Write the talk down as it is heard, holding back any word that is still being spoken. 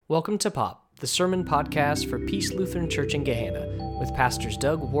Welcome to Pop, the sermon podcast for Peace Lutheran Church in Gahanna, with pastors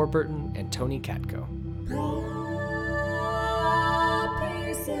Doug Warburton and Tony Katko.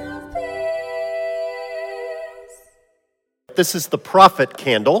 This is the prophet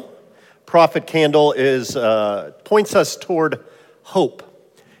candle. Prophet candle is points us toward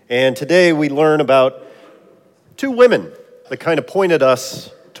hope. And today we learn about two women that kind of pointed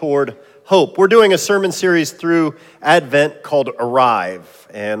us toward hope. We're doing a sermon series through Advent called Arrive.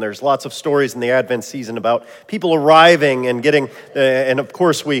 And there's lots of stories in the Advent season about people arriving and getting, and of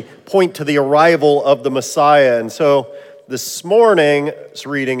course we point to the arrival of the Messiah. And so this morning's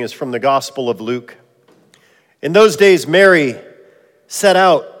reading is from the Gospel of Luke. In those days, Mary set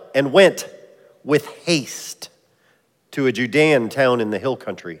out and went with haste to a Judean town in the hill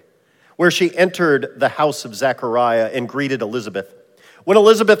country, where she entered the house of Zechariah and greeted Elizabeth. When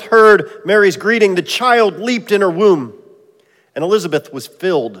Elizabeth heard Mary's greeting, the child leaped in her womb, and Elizabeth was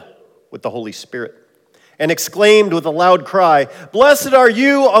filled with the Holy Spirit and exclaimed with a loud cry, "Blessed are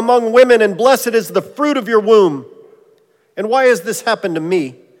you among women, and blessed is the fruit of your womb. And why has this happened to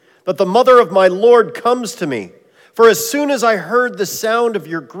me, that the mother of my Lord comes to me? For as soon as I heard the sound of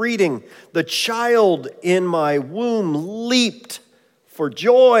your greeting, the child in my womb leaped for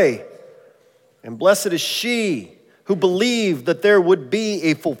joy. And blessed is she who believed that there would be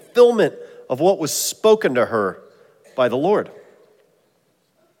a fulfillment of what was spoken to her by the Lord."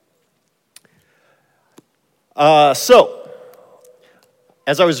 So,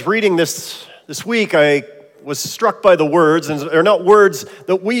 as I was reading this week, I was struck by the words, and they're not words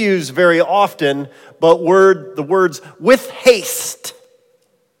that we use very often, but the words with haste.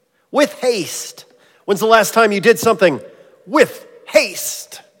 With haste. When's the last time you did something with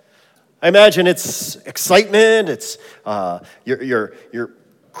haste? I imagine it's excitement, it's you're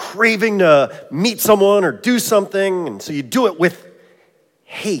craving to meet someone or do something, and so you do it with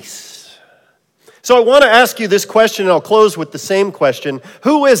haste. So I want to ask you this question, and I'll close with the same question.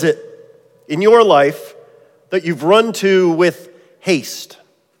 Who is it in your life that you've run to with haste?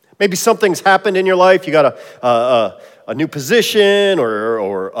 Maybe something's happened in your life. You got a new position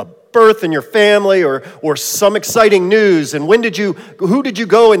or a birth in your family or some exciting news. And who did you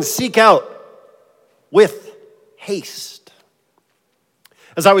go and seek out with haste?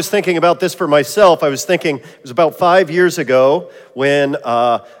 As I was thinking about this for myself, I was thinking it was about 5 years ago when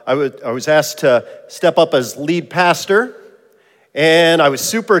I was asked to step up as lead pastor. And I was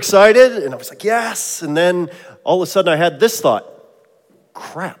super excited, and I was like, yes. And then all of a sudden I had this thought,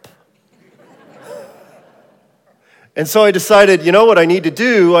 crap. And so I decided, you know what I need to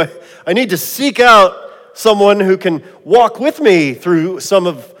do? I need to seek out someone who can walk with me through some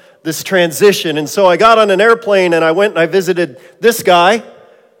of this transition. And so I got on an airplane, and I went and I visited this guy.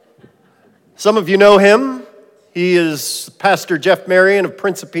 Some of you know him. He is Pastor Jeff Marion of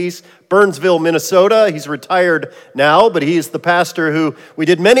Prince of Peace, Burnsville, Minnesota. He's retired now, but he is the pastor who we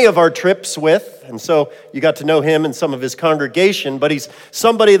did many of our trips with, and so you got to know him and some of his congregation. But he's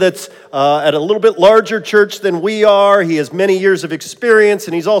somebody that's at a little bit larger church than we are. He has many years of experience,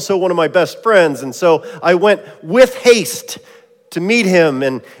 and he's also one of my best friends. And so I went with haste to meet him,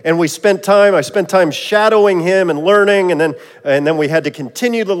 and I spent time shadowing him and learning, and then we had to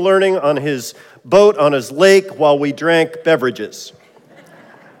continue the learning on his boat on his lake while we drank beverages.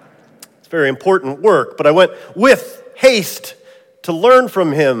 It's very important work, but I went with haste to learn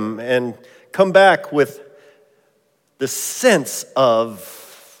from him and come back with the sense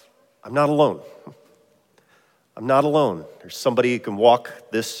of, I'm not alone. I'm not alone. There's somebody who can walk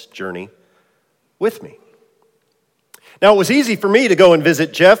this journey with me. Now, it was easy for me to go and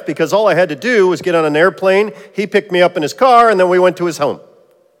visit Jeff because all I had to do was get on an airplane, he picked me up in his car, and then we went to his home.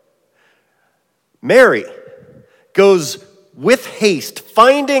 Mary goes with haste,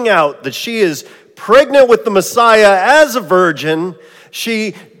 finding out that she is pregnant with the Messiah as a virgin.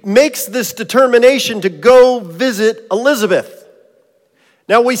 She makes this determination to go visit Elizabeth.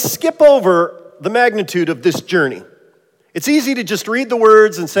 Now, we skip over the magnitude of this journey. It's easy to just read the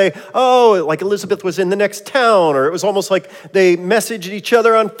words and say, oh, like Elizabeth was in the next town, or it was almost like they messaged each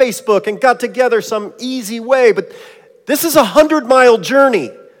other on Facebook and got together some easy way. But this is a 100-mile journey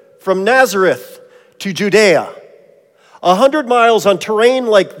from Nazareth to Judea. 100 miles on terrain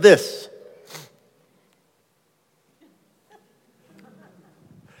like this.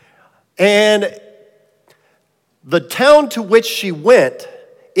 And the town to which she went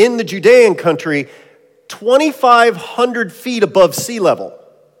in the Judean country, 2,500 feet above sea level.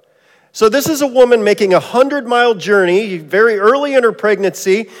 So this is a woman making a 100-mile journey very early in her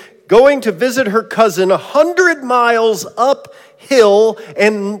pregnancy, going to visit her cousin 100 miles uphill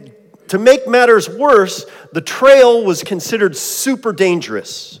and To make matters worse, the trail was considered super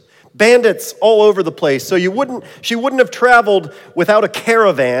dangerous. Bandits all over the place, so she wouldn't have traveled without a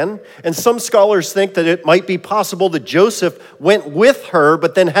caravan, and some scholars think that it might be possible that Joseph went with her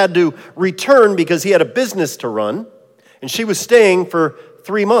but then had to return because he had a business to run, and she was staying for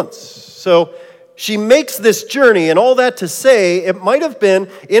 3 months. So she makes this journey, and all that to say, it might have been,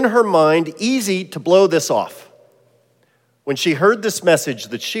 in her mind, easy to blow this off. When she heard this message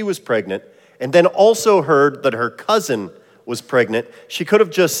that she was pregnant, and then also heard that her cousin was pregnant, she could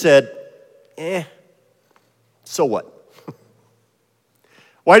have just said, so what?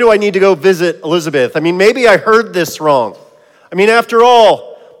 Why do I need to go visit Elizabeth? I mean, maybe I heard this wrong. I mean, after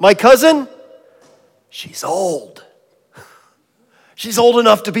all, my cousin, she's old. She's old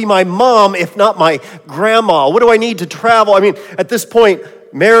enough to be my mom, if not my grandma. What do I need to travel? I mean, at this point,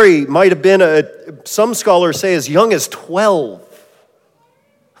 Mary might have been, some scholars say, as young as 12.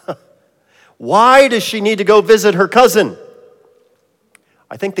 Why does she need to go visit her cousin?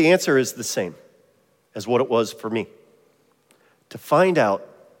 I think the answer is the same as what it was for me. To find out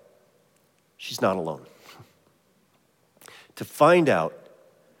she's not alone. To find out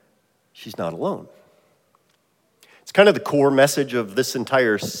she's not alone. It's kind of the core message of this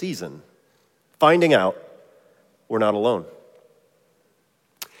entire season. Finding out we're not alone.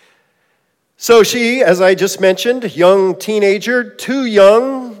 So she, as I just mentioned, young teenager, too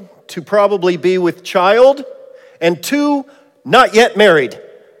young to probably be with child, and too not yet married.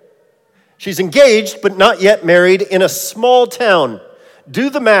 She's engaged, but not yet married in a small town. Do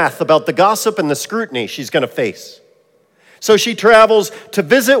the math about the gossip and the scrutiny she's going to face. So she travels to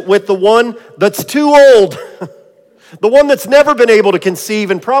visit with the one that's too old, the one that's never been able to conceive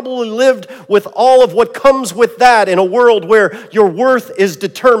and probably lived with all of what comes with that in a world where your worth is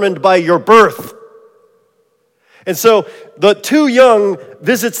determined by your birth. And so the too young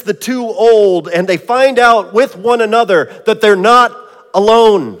visits the too old, and they find out with one another that they're not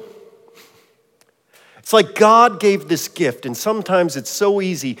alone. It's like God gave this gift, and sometimes it's so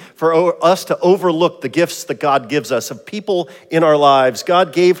easy for us to overlook the gifts that God gives us of people in our lives.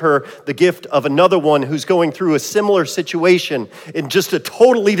 God gave her the gift of another one who's going through a similar situation in just a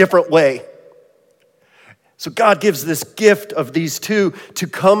totally different way. So God gives this gift of these two to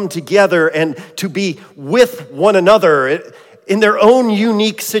come together and to be with one another in their own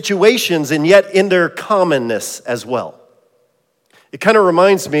unique situations and yet in their commonness as well. It kind of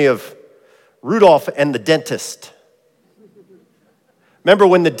reminds me of Rudolph and the dentist. Remember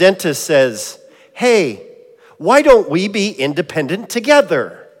when the dentist says, "Hey, why don't we be independent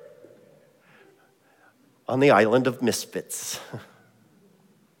together on the island of misfits?"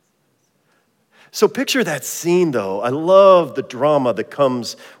 So picture that scene, though. I love the drama that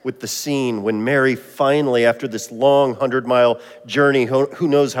comes with the scene when Mary finally, after this long 100-mile journey, who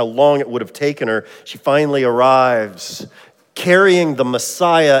knows how long it would have taken her, she finally arrives carrying the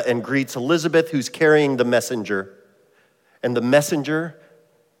Messiah and greets Elizabeth, who's carrying the messenger. And the messenger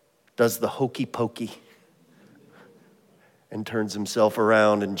does the hokey pokey and turns himself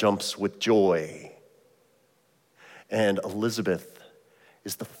around and jumps with joy. And Elizabeth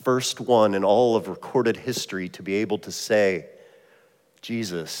is the first one in all of recorded history to be able to say,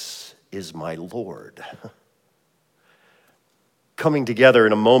 "Jesus is my Lord." Coming together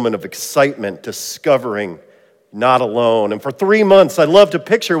in a moment of excitement, discovering not alone. And for 3 months, I love to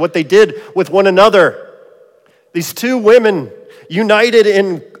picture what they did with one another. These two women united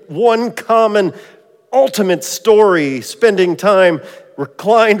in one common ultimate story, spending time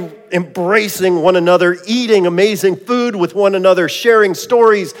reclined, embracing one another, eating amazing food with one another, sharing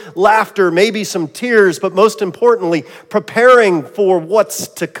stories, laughter, maybe some tears, but most importantly, preparing for what's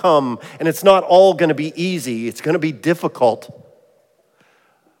to come. And it's not all going to be easy. It's going to be difficult.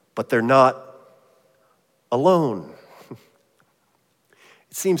 But they're not alone.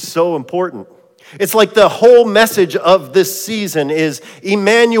 It seems so important. It's like the whole message of this season is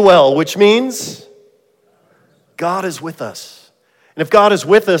Emmanuel, which means God is with us. And if God is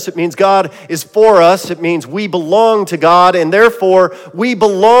with us, it means God is for us. It means we belong to God, and therefore we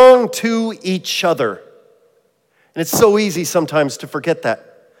belong to each other. And it's so easy sometimes to forget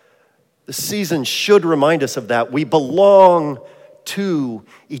that. The season should remind us of that. We belong to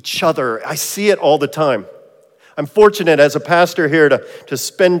each other. I see it all the time. I'm fortunate as a pastor here to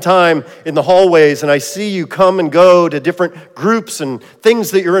spend time in the hallways, and I see you come and go to different groups and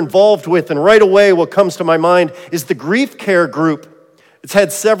things that you're involved with, and right away what comes to my mind is the grief care group. It's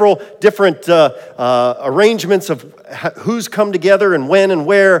had several different arrangements of who's come together and when and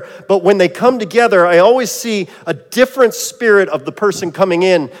where, but when they come together, I always see a different spirit of the person coming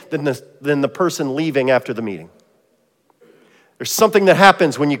in than the person leaving after the meeting. There's something that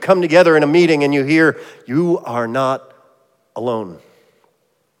happens when you come together in a meeting and you hear, you are not alone.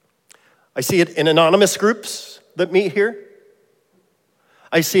 I see it in anonymous groups that meet here.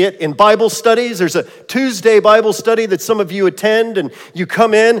 I see it in Bible studies. There's a Tuesday Bible study that some of you attend, and you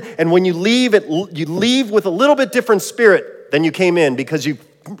come in, and when you leave, you leave with a little bit different spirit than you came in because you've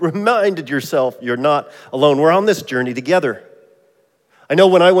reminded yourself you're not alone. We're on this journey together. I know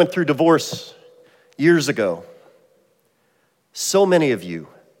when I went through divorce years ago, so many of you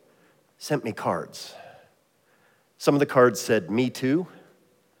sent me cards. Some of the cards said, "Me too."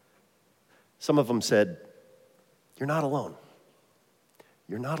 Some of them said, "You're not alone.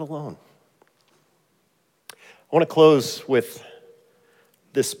 You're not alone." I want to close with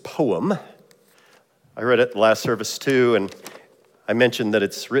this poem. I read it at the last service too, and I mentioned that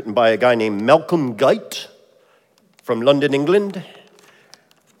it's written by a guy named Malcolm Guite from London, England.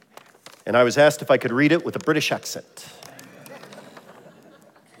 And I was asked if I could read it with a British accent.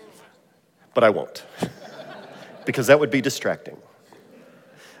 But I won't, because that would be distracting.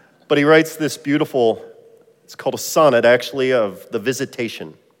 But he writes this beautiful, it's called a sonnet actually, of the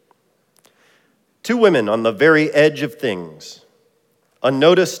visitation. Two women on the very edge of things,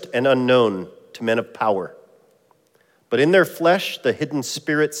 unnoticed and unknown to men of power. But in their flesh the hidden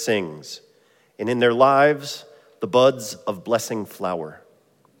spirit sings, and in their lives the buds of blessing flower.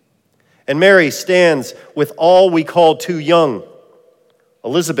 And Mary stands with all we call too young,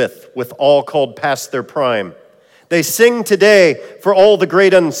 Elizabeth with all called past their prime. They sing today for all the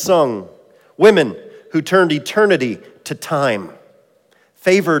great unsung, women who turned eternity to time,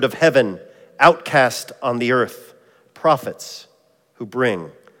 favored of heaven, outcast on the earth, prophets who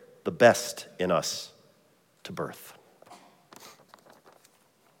bring the best in us to birth.